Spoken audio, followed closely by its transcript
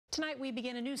Tonight, we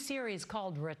begin a new series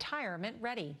called Retirement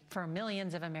Ready. For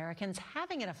millions of Americans,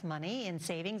 having enough money in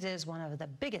savings is one of the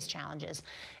biggest challenges,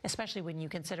 especially when you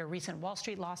consider recent Wall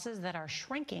Street losses that are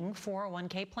shrinking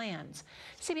 401k plans.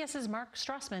 CBS's Mark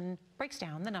Strassmann breaks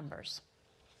down the numbers.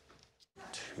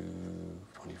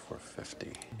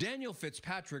 $24.50. Daniel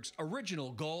Fitzpatrick's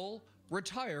original goal,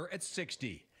 retire at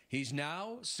 60. He's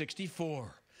now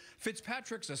 64.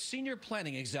 Fitzpatrick's a senior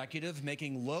planning executive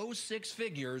making low six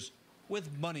figures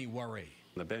with money worry.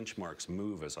 The benchmarks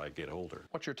move as I get older.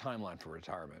 What's your timeline for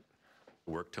retirement?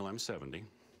 Work till I'm 70,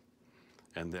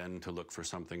 and then to look for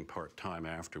something part-time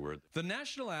afterward. The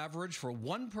national average for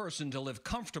one person to live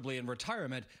comfortably in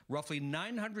retirement, roughly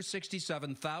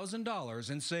 $967,000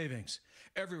 in savings.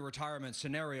 Every retirement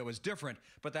scenario is different,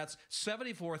 but that's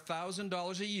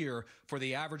 $74,000 a year for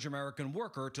the average American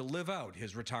worker to live out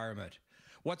his retirement.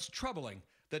 What's troubling,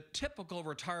 the typical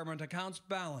retirement account's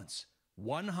balance,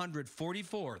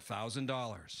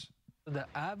 $144,000. The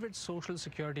average Social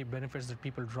Security benefits that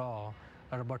people draw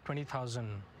are about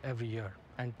 $20,000 every year.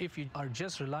 And if you are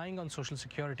just relying on Social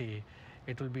Security,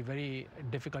 it will be very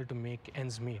difficult to make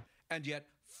ends meet. And yet,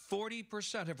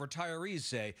 40% of retirees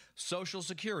say Social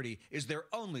Security is their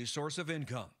only source of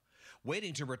income.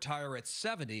 Waiting to retire at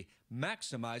 70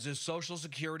 maximizes Social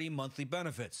Security monthly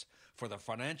benefits for the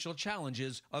financial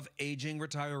challenges of aging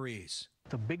retirees.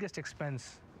 The biggest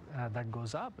expense that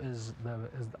goes up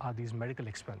are these medical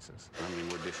expenses. How many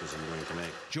more dishes I'm going to make?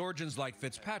 Georgians like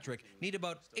Fitzpatrick need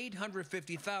about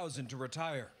 $850,000 to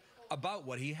retire, about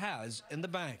what he has in the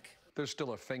bank. There's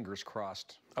still a fingers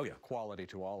crossed quality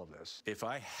to all of this. If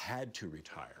I had to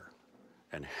retire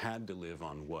and had to live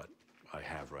on what I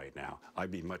have right now,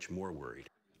 I'd be much more worried.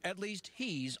 At least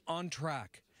he's on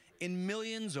track. In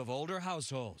millions of older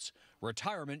households,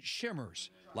 retirement shimmers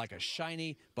like a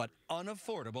shiny but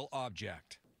unaffordable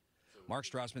object. Mark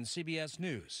Strassmann, CBS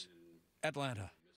News, Atlanta.